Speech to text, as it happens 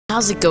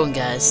How's it going,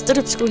 guys? Stood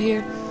Up School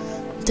here.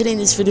 Today in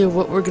this video,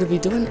 what we're going to be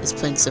doing is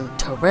playing some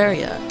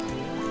Terraria.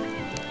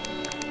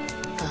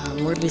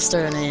 We're going to be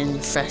starting in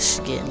fresh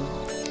again.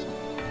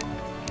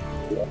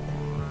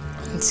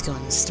 Let's go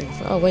and start.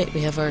 Oh wait,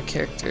 we have our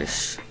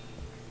characters.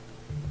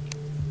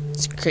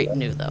 Let's create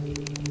new though.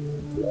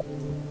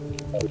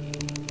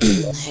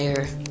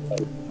 Hair.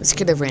 Let's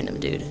get a random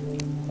dude.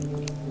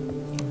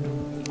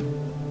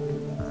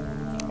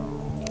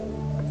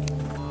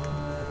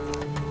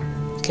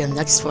 Okay,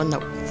 next one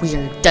that we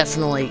are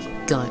definitely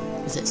going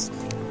with this.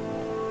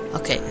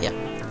 Okay, yeah.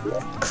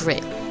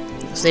 Great.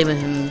 Saving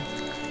him.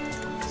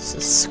 It's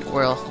a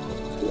squirrel.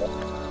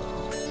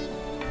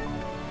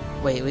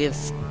 Wait, we have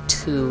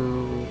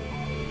two.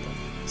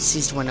 This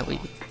is the one that we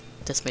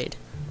just made.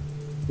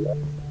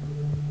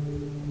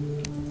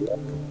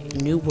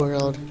 New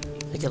world.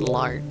 Make it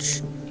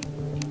large.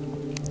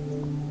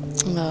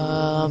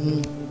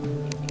 Normal.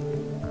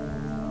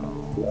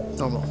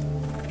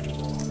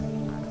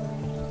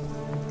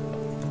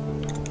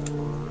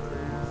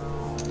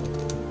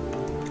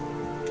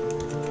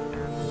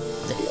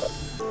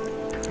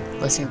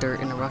 Placing dirt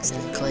in the rocks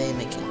and clay,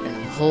 making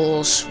random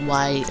holes.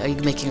 Why are you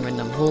making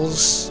random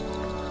holes?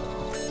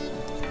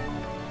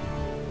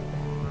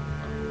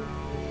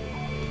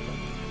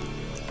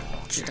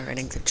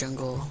 Generating the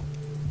jungle.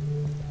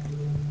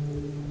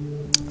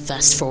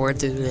 Fast forward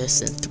through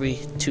this in 3,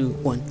 2,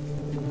 1.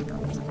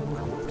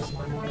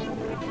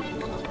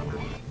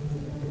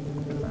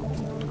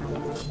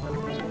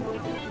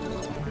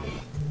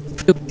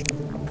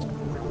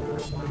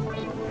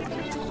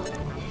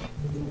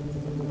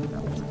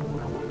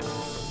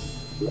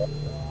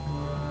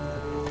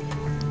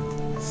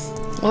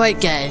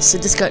 Alright guys, so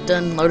just got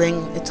done loading.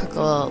 It took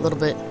a little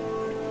bit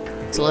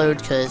to load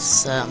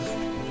because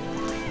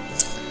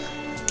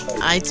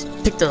I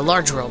picked a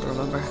large world,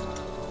 remember?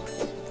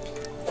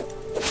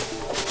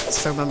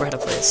 If I remember how to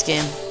play this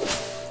game.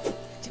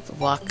 Keep a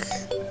walk.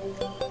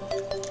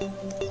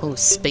 Oh,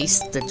 space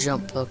to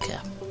jump, okay.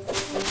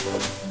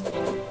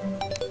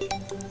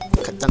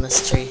 Cut down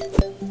this tree.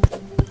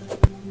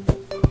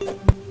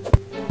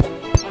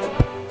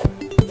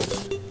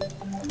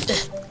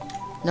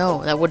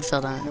 No, that wood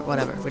fell down, or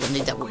whatever. We don't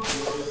need that wood.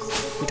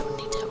 We don't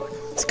need that wood.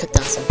 Let's cut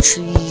down some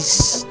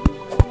trees.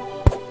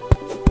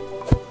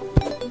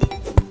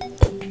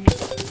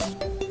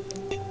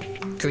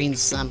 Green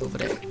slime over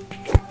there.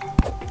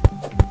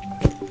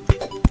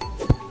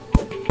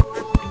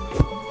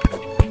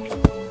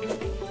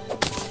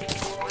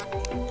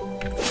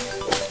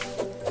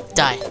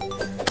 Die.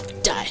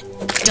 Die.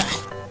 Die.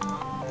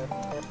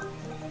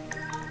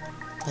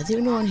 Am I the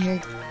only one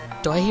here?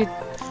 Do I hear...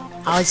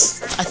 I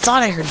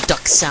thought I heard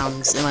duck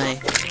sounds. I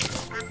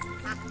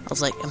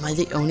was like, am I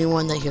the only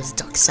one that hears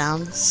duck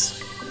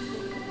sounds?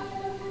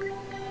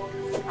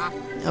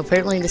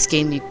 Apparently in this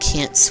game you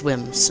can't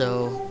swim,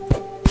 so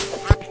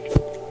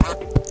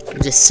you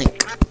just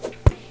sink.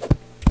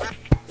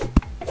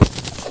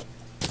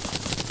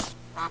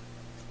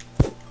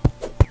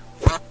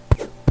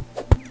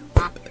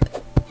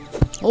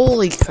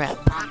 Holy crap.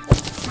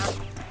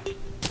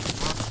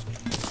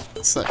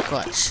 Let's look,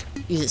 watch.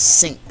 You just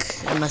sink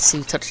unless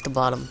you touch the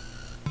bottom.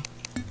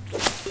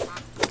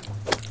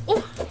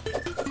 Oh.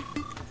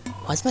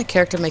 Why does my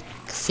character make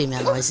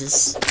female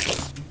noises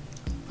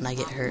when I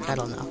get hurt? I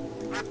don't know.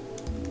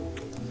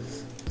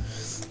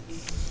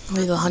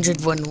 We have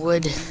 101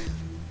 wood.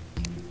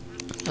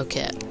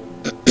 Okay.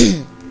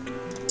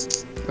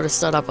 We're gonna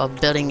start off by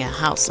building a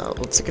house.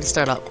 Let's gonna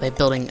start out by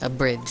building a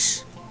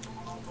bridge.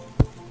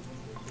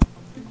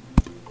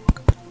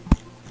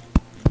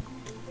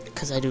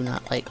 Because I do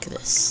not like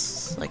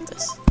this. Like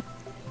this.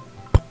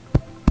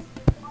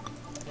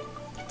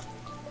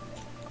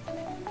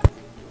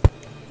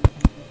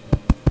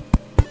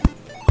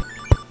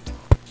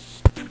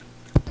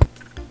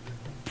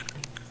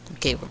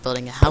 Okay, we're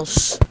building a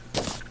house.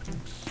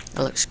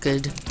 That looks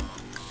good.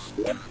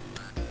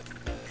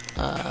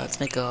 Let's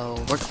make a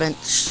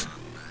workbench.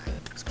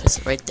 Let's place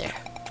it right there.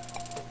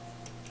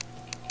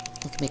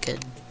 We can make a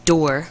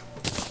door.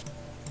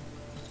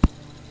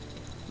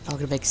 I'm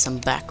gonna make some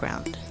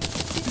background.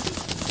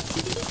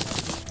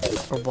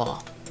 Or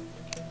wall.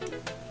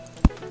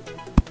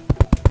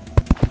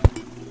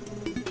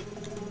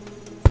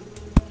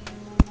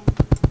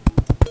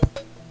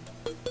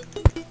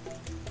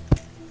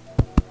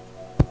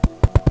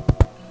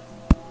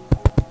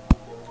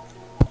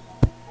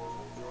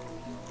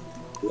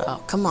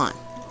 Oh, come on.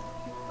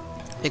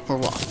 Make more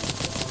wall.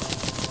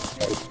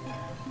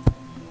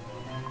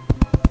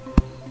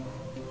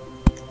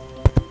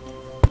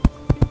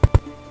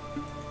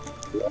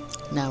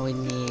 Now we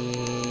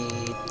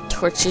need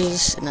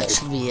torches, and that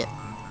should be it.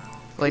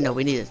 Wait, no,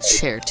 we need a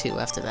chair too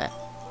after that.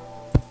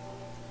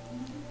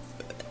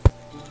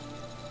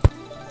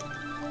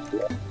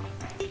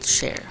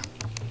 Chair.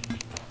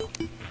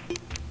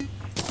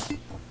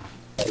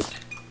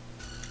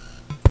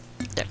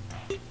 There.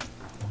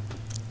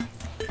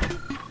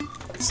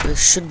 So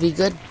this should be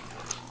good.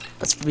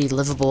 That's be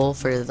livable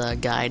for the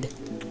guide.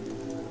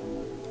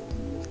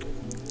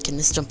 Can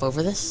this jump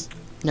over this?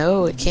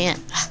 No, it can't.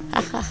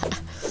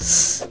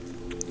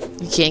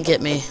 You can't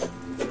get me.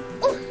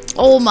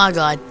 Oh my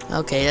god.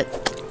 Okay,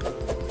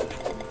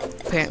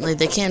 apparently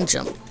they can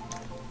jump.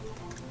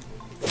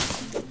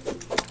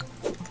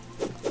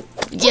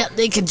 Yeah,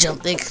 they can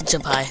jump. They can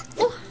jump high.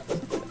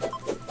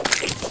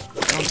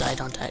 Don't die,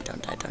 don't die,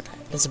 don't die, don't die.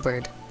 There's a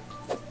bird.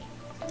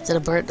 Is that a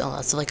bird? Oh,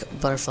 that's like a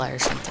butterfly or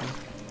something.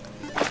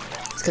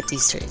 Let's cut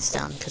these trees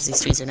down, because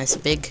these trees are nice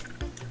and big.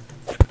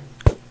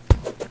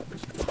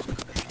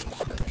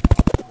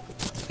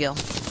 There we go.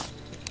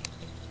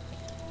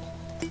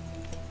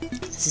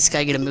 Is this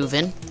guy gonna move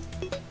in?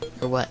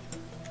 Or what?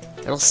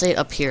 It'll say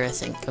up here, I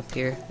think. Up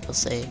here, it'll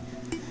say,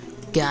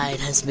 guide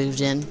has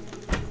moved in.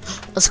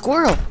 A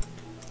squirrel!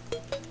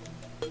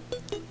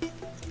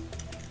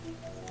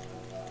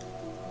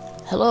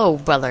 Hello,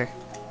 brother.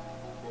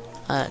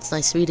 It's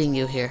nice meeting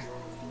you here.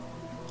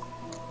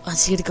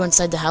 Is he gonna go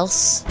inside the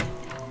house?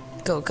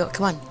 Go,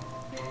 come on.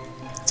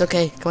 It's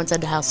okay, go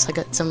inside the house. I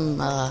got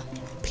some,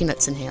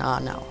 peanuts in here. Oh,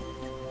 no.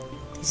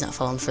 He's not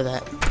falling for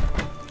that.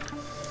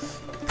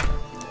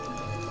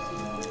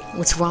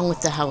 What's wrong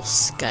with the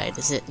house, guide?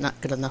 Is it not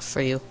good enough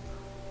for you?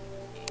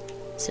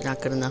 Is it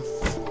not good enough?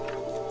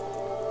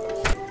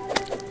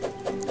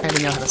 I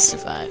already know how to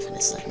survive in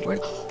this thing.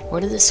 Where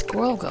did this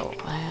squirrel go?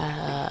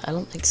 I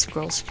don't think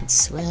squirrels can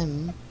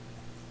swim.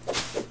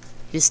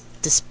 He just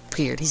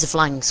disappeared. He's a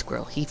flying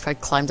squirrel. He probably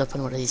climbed up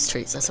on one of these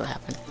trees. That's what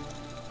happened.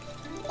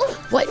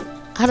 What?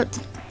 I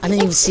didn't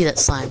even see that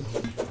slime.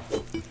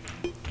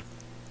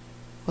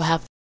 What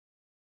happened?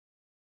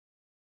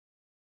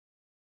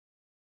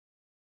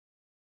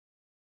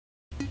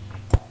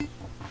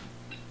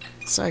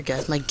 Sorry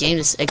guys, my game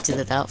just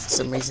exited out for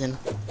some reason.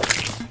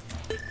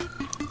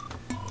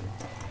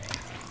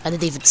 I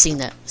didn't even see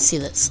that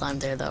slime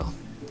there though.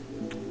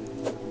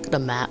 Look at the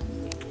map.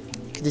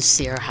 You can just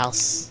see our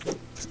house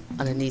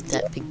underneath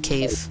that big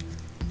cave.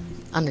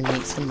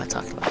 Underneath, what am I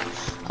talking about?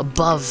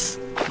 Above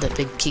that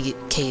big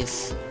cave.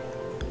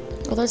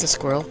 Oh, there's a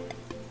squirrel.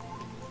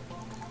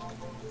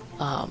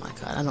 Oh my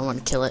god, I don't want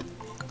to kill it.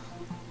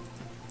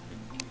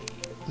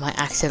 I might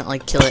accidentally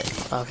kill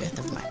it. Okay,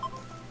 never mind.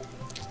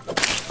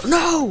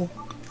 No!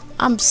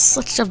 I'm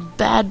such a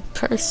bad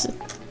person.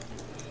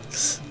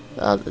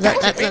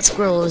 That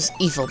squirrel was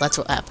evil. That's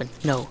what happened.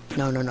 No.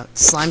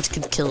 Slimes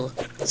can kill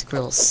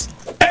squirrels.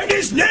 And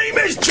his name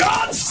is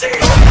John C.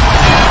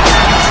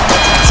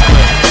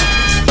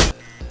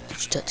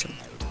 Don't you touch him.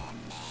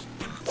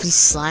 These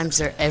slimes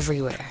are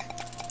everywhere.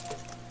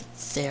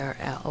 They're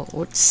out. Oh,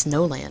 what's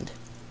Snowland?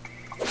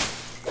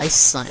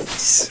 Ice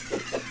slimes.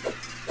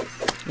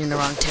 You're in the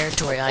wrong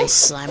territory, ice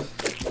slime.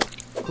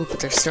 Ooh, but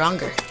they're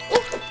stronger.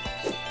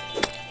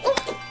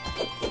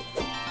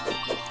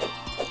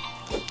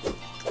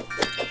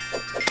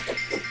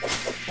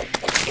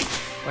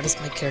 Why does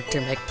my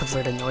character make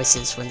perverted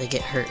noises when they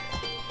get hurt?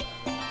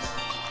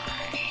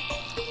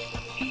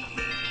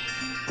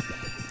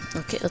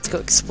 Okay, let's go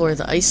explore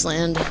the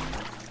Iceland.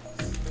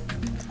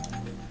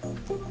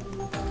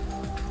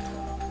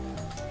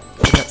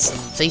 We got some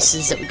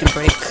vases that we can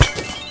break.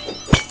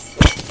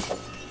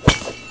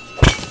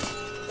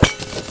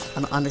 I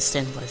don't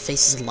understand why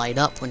faces light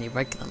up when you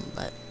break them,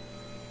 but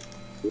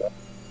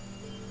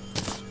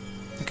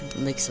I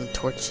can make some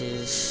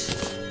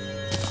torches.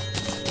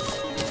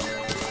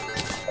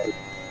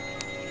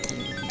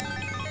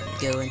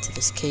 Go into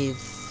this cave.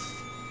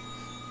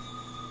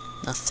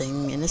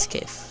 Nothing in this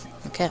cave.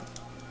 Okay.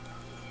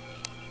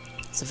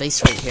 There's a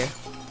vase right here.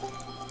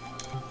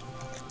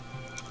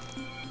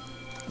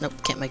 Nope,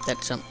 can't make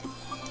that jump.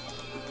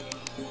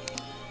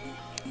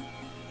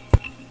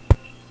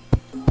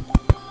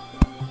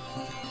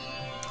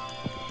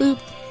 Boop.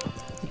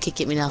 You can't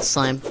get me now,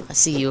 slime. I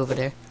see you over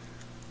there.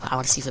 I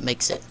want to see if it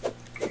makes it.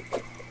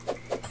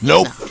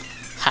 Nope. No.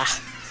 Ha.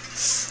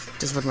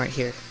 There's one right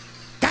here.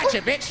 Gotcha,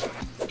 bitch.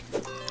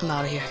 I'm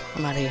out of here.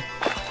 I'm out of here.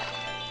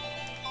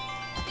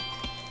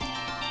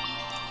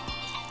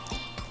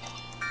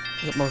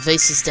 We got more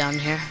vases down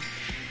here.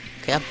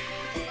 Okay.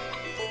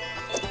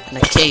 And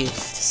a cave.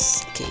 This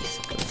is a cave.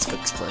 Let's go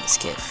explore this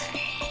cave.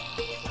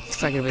 It's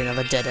probably gonna be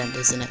another dead end,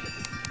 isn't it?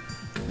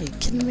 Are you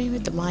kidding me? We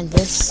have to mine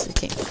this. We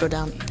can't go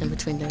down in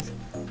between there.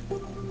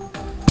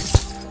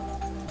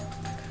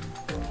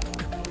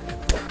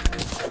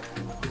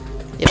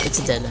 Yep, it's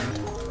a dead end.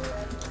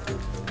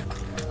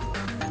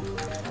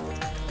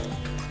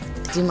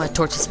 Give my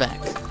torches back.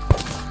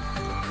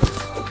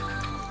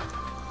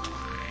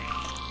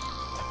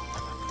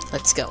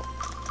 Let's go.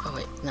 Oh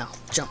wait, no.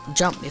 Jump. You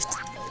have to...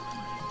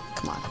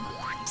 Come on.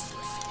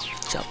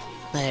 Jump.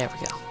 There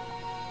we go.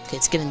 Okay,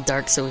 it's getting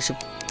dark, so we should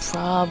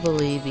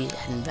probably be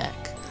heading back.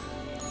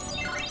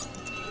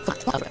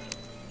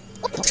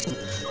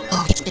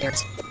 Oh, it's there.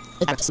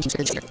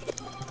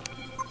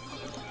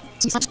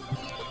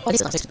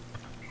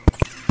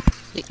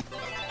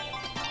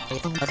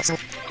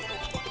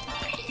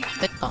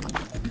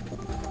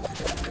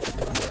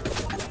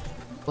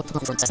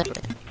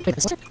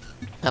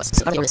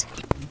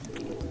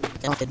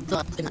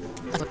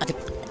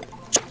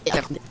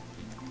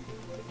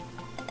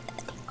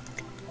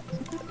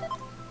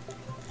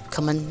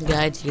 come in,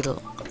 guide? You gonna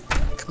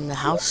come in the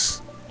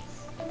house?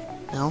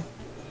 No?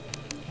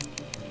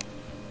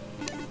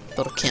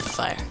 Build a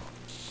campfire.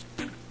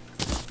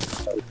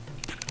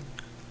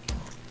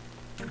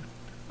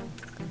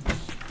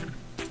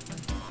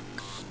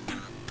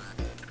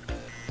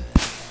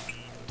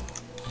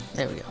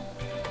 There we go.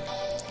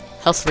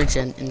 Health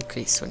regen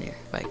increase when you're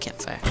by a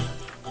campfire.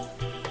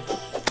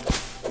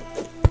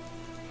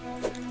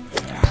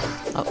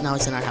 Oh, now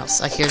it's in our house.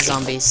 I hear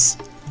zombies.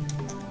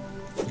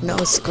 No,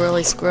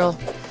 squirrely squirrel.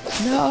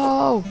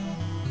 No!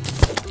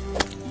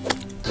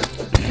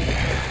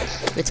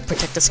 We have to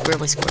protect the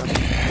squirrely squirrel.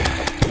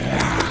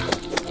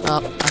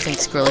 Oh, I think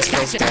squirrely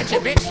squirrel's dead.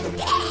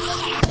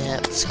 Yeah,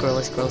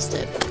 squirrely squirrel's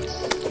dead.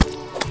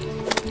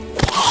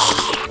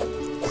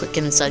 Quick,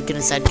 get inside, get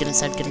inside, get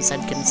inside, get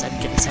inside, get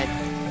inside, get inside.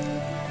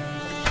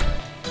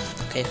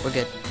 Okay, we're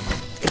good.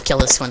 We can kill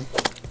this one.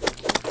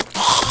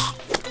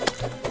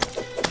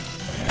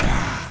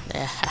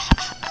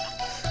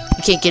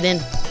 You can't get in.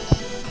 You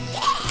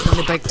can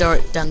only break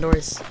down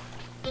doors.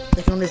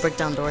 They can only break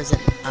down doors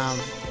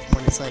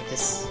when it's like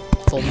this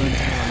full moon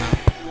thing. I don't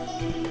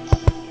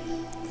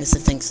know. At least I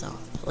think so.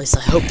 At least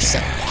I hope so.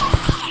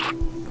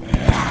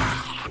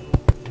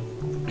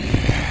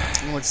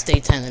 When it's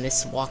daytime, they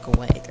just walk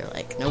away. They're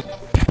like, nope.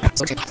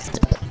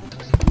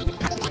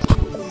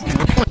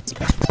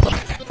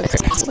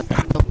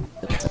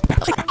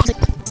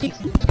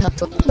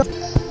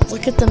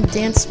 Look at them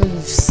dance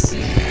moves.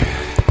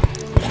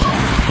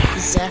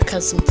 Zach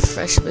has some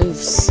fresh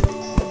moves.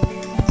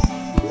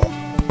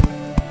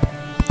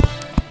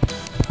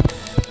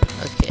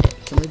 Okay,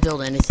 can we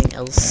build anything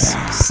else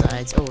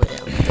besides? Oh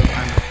yeah, we can build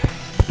armor.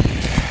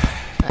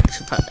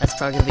 That's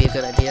probably gonna be a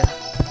good idea.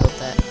 Build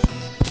that.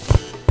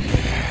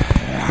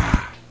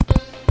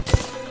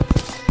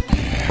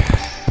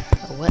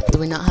 What? Do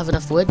we not have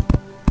enough wood?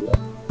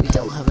 We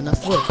don't have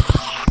enough wood.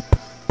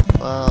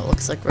 Well, it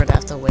looks like we're gonna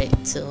have to wait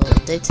till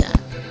daytime.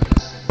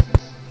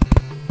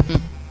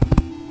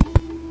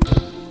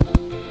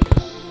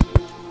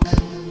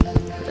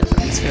 Whatever,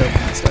 let's go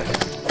open this door.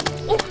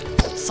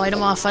 Fight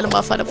him off, fight him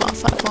off, fight him off,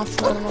 fight him off,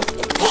 fight him off.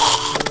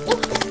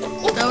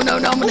 No, no,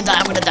 no, I'm gonna die,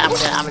 I'm gonna die, I'm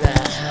gonna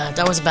die.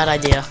 That was a bad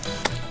idea.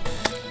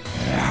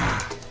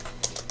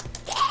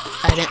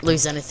 I didn't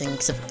lose anything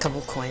except a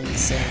couple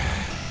coins.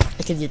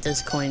 I could get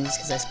those coins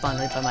because I spawned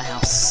right by my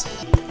house.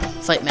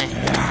 Fight me.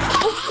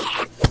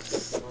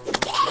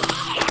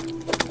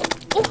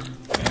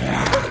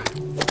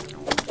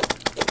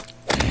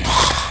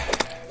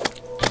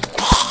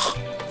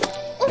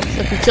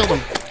 Look, we killed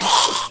him.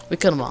 We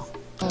killed them all.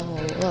 Oh,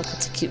 look,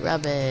 it's a cute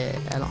rabbit.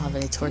 I don't have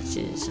any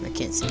torches and I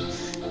can't see.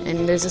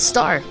 And there's a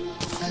star. I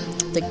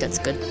think that's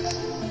good.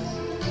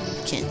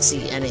 Can't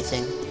see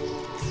anything.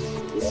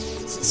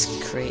 Let's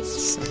just create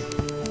some.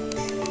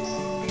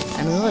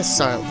 And another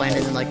star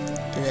landed in like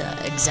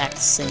the exact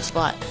same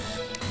spot.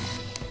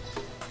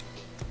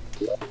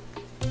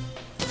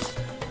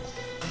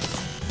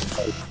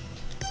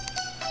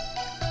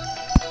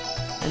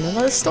 And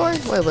another star?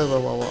 Wait.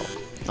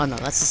 Oh no,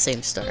 that's the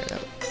same star.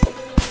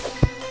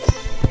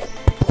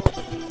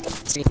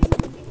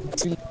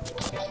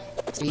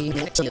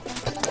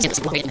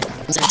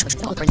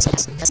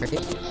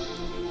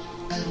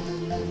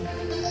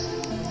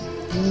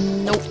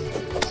 Nope.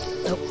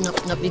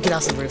 Nope, you get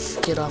off the roof.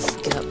 Get off,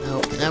 get up.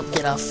 Nope,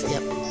 get off,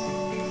 yep.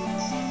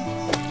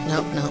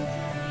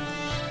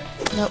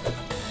 Nope.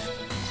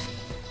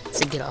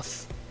 Say get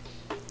off.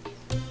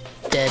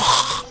 Dead.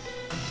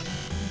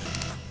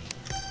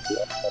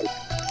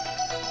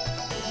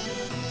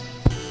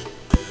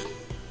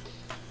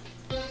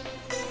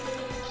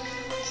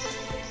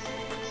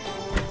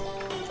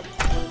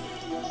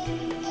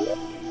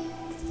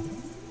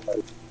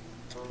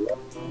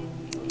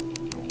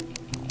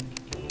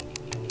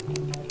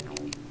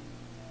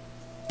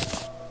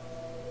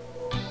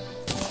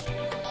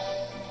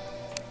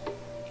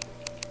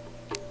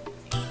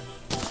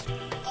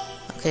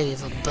 Okay, we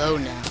have a bow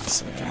now,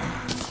 so we can...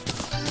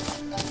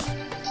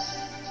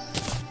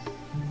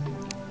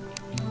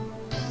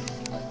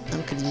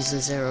 I could use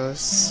those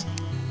arrows.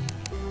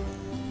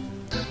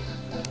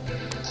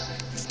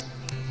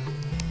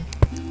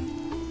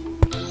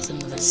 It's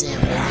another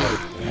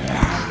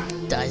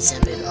Zambaby. Die,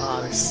 Zambaby.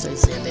 Oh, there's 3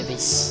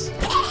 Zambabys.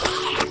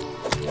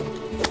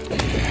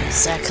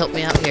 Zach, help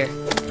me out here.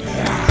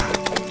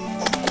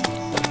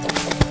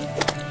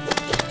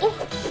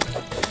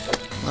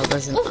 Well,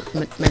 there's an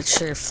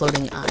miniature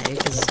floating eye,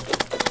 because...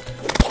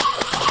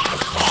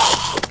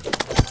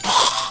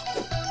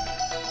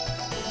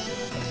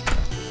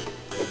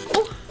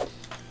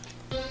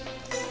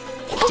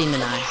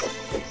 Demon eye.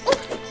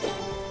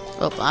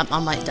 Oh, I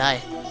might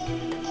die.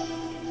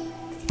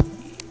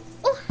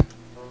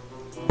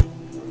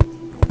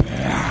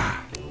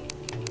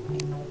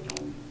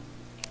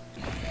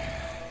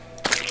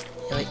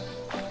 Yoink.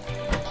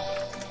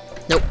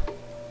 Nope.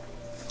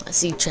 I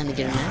see you trying to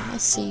get in there. I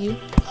see you.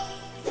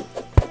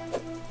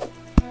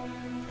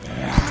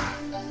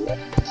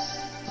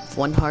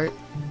 One heart.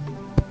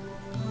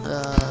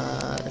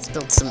 Let's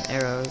build some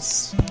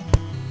arrows.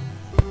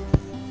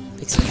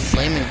 Make some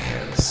flaming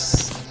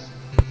arrows.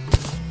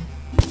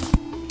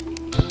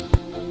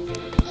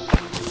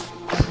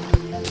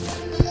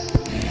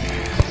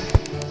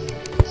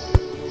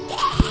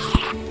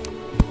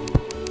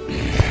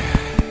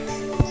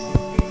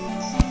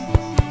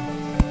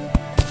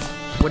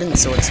 Wooden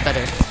sword's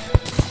better.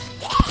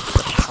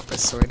 The copper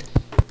sword.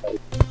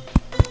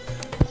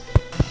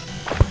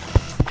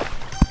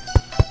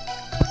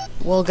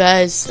 Well,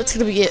 guys, that's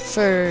gonna be it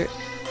for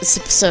this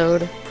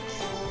episode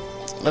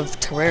of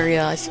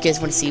Terraria. If you guys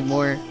want to see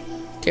more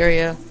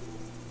Terraria,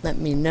 let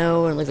me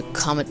know and leave a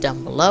comment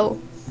down below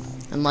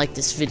and like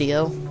this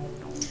video.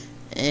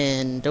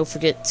 And don't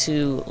forget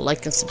to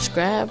like and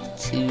subscribe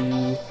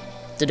to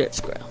the Dirt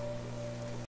Squirrel.